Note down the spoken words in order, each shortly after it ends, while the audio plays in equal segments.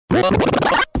The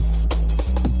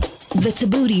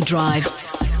Thabooty Drive.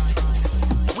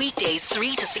 Weekdays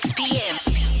 3 to 6 p.m.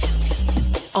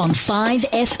 on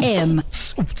 5FM.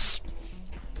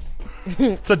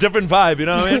 It's a different vibe, you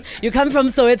know what I mean? You come from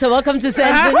Soweto. Welcome to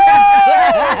Sandton.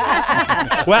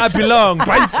 Where I belong,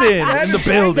 Bryanston, in the The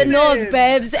building. North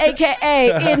Babes,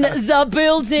 a.k.a. in the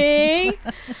building.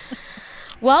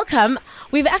 Welcome.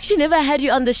 We've actually never had you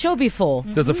on the show before.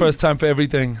 There's a first time for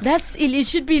everything. It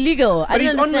should be legal. I But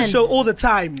he's don't on the understand. show all the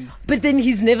time. But then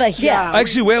he's never here. Yeah.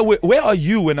 Actually, where are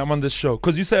you when I'm on this show?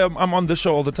 Because you say I'm on the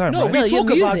show all the time, No, right? we No, your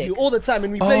talk about music. you all the time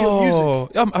and we play your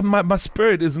music. My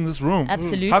spirit is in this room.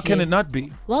 Absolutely. How can it not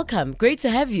be? Welcome. Great to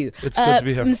have you. It's good to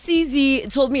be here.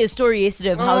 Msizi told me a story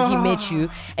yesterday of how he met you,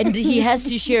 and he has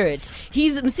to share it.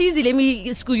 Msizi, let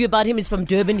me school you about him. He's from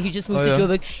Durban. He just moved Oh, to yeah?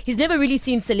 Joburg. He's never really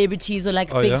seen celebrities or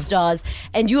like Oh, big yeah? stars,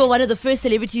 and you are one of the first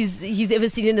celebrities he's ever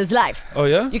seen in his life. Oh,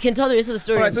 yeah? You can tell the rest of the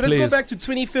story. All right, so let's go Please. back to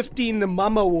 2015, the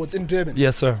Mama Awards in Durban.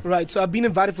 Yes, sir. Right, so I've been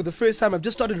invited for the first time. I've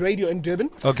just started radio in Durban.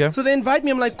 Okay. So they invite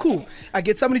me. I'm like, cool. I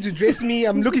get somebody to dress me.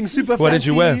 I'm looking super What did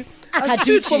you fancy. wear?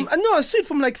 A suit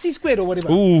from like C Squared or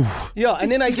whatever. Ooh. Yeah, and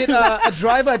then I get a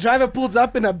driver. A driver pulls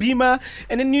up in a Beamer,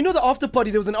 and then you know the after party.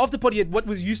 There was an after party at what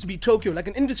was used to be Tokyo, like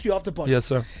an industry after party. Yes,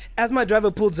 sir. As my driver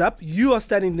pulls up, you are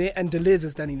standing there, and Deleuze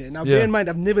is standing there. Now, Yeah. bear in mind,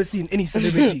 I've never seen any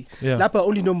celebrity. Yeah. Lapa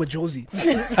only know Majosi.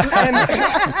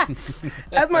 And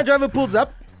as my driver pulls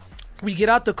up, we get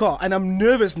out the car, and I'm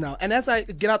nervous now. And as I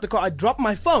get out the car, I drop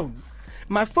my phone.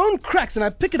 My phone cracks, and I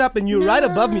pick it up, and you're right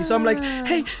above me. So I'm like,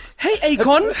 hey,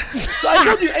 Akon. So I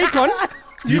called you Akon.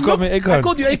 You called me Akon. I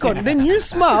called you Akon. And then you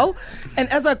smile, and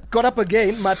as I got up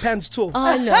again, my pants tore.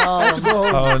 Oh no! To go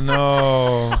home. Oh,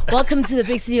 no. Welcome to the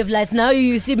big city of lights. Now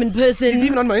you see him in person. He's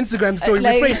even on my Instagram story.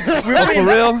 Like- We're friends. We're Oh, for friends.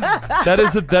 real?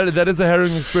 That is a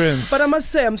harrowing experience. But I must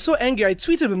say, I'm so angry. I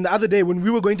tweeted him the other day when we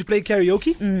were going to play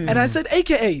karaoke, and I said,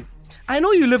 AKA, I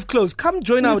know you live close. Come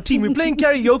join our team. We're playing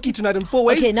karaoke tonight in 4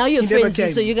 ways. Okay, now you're He never friends,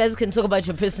 came. so you guys can talk about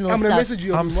your personal I'm gonna stuff. message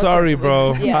you. on I'm WhatsApp. sorry,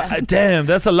 bro. Yeah. Damn,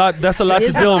 that's a lot. That's a lot It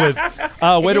to is deal a with.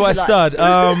 Where It do is I a start?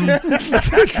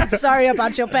 Sorry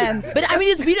about your pants. But I mean,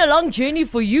 it's been a long journey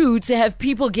for you to have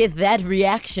people get that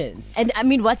reaction. And I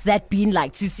mean, what's that been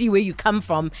like to see where you come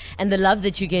from and the love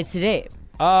that you get today?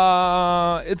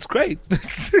 It's great.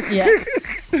 Yeah.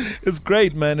 It's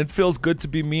great, man. It feels good to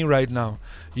be me right now.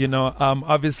 You know,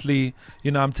 obviously,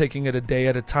 you know, I'm taking it a day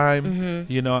at a time.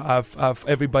 Mm-hmm. You know, I've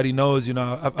everybody knows, you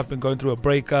know, I've been going through a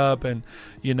breakup, and,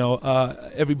 you know,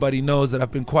 everybody knows that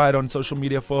I've been quiet on social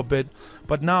media for a bit.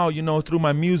 But now, you know, through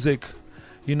my music,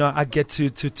 you know, I get to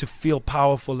feel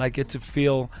powerful. I get to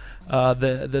feel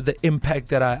the impact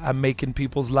that I make in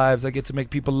people's lives. I get to make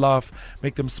people laugh,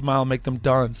 make them smile, make them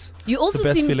dance. You also it's the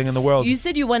best seem- feeling in the world. You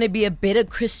said you want to be a better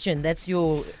Christian. That's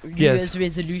your New Year's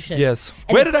resolution. Yes.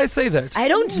 And Where did I say that? I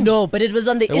don't know, but it was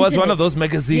on the It internet. was one of those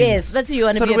magazines. Yes, that's you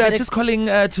want to So be a we are better. just calling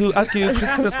to ask you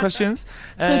Christmas questions.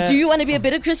 So do you want to be a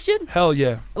better Christian? Hell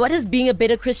yeah. What does being a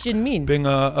better Christian mean? Being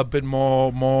a bit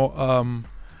more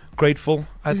grateful,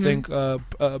 I think,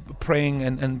 praying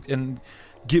and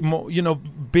give more, you know,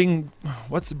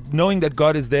 knowing that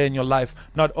God is there in your life,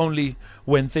 not only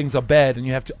when things are bad and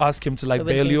you have to ask him to like But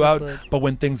when bail things you are out, good. but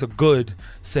when things are good,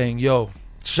 saying, yo,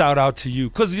 shout out to you.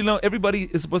 Because, you know, everybody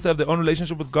is supposed to have their own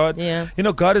relationship with God. Yeah. You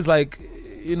know, God is like,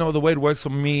 you know, the way it works for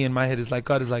me in my head is like,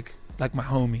 God is like my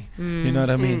homie. You know what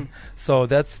I mean? So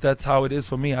that's how it is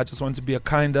for me. I just want to be a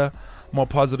kinder, more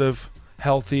positive,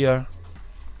 healthier,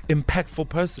 impactful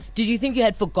person. Did you think you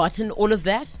had forgotten all of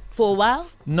that for a while?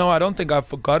 No, I don't think I've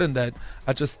forgotten that.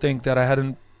 I just think that I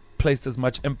hadn't placed as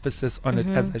much emphasis on it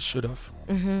as I should have.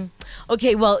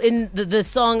 Okay, well, in the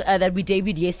song that we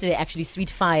debuted yesterday, actually, Sweet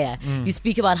Fire, you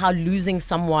speak about how losing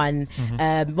someone,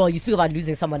 you speak about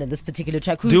losing someone in this particular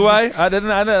track. Do I? I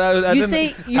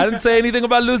didn't say anything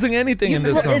about losing anything in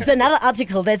this song. It's another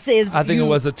article that says I think it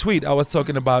was a tweet. I was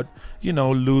talking about, you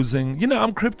know, losing. You know,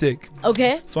 I'm cryptic.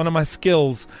 Okay, It's one of my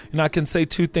skills. You know, I can say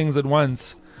two things at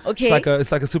once. okay.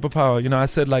 It's like a superpower. You know, I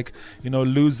said, like, you know,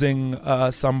 losing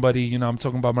somebody, you know, I'm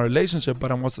talking about my relationship,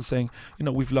 but I'm also saying, you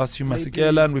know, we've lost Hugh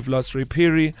Masekela and we've lost Ray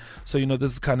Phiri. So, you know,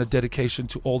 this is kind of dedication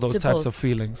to all those To types both. of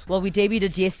feelings. Well, we debuted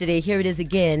it yesterday. Here it is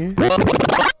again. The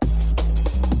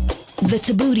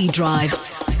Thabooty Drive.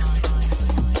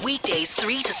 Weekdays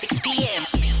 3 to 6 p.m.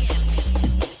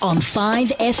 on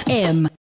 5FM.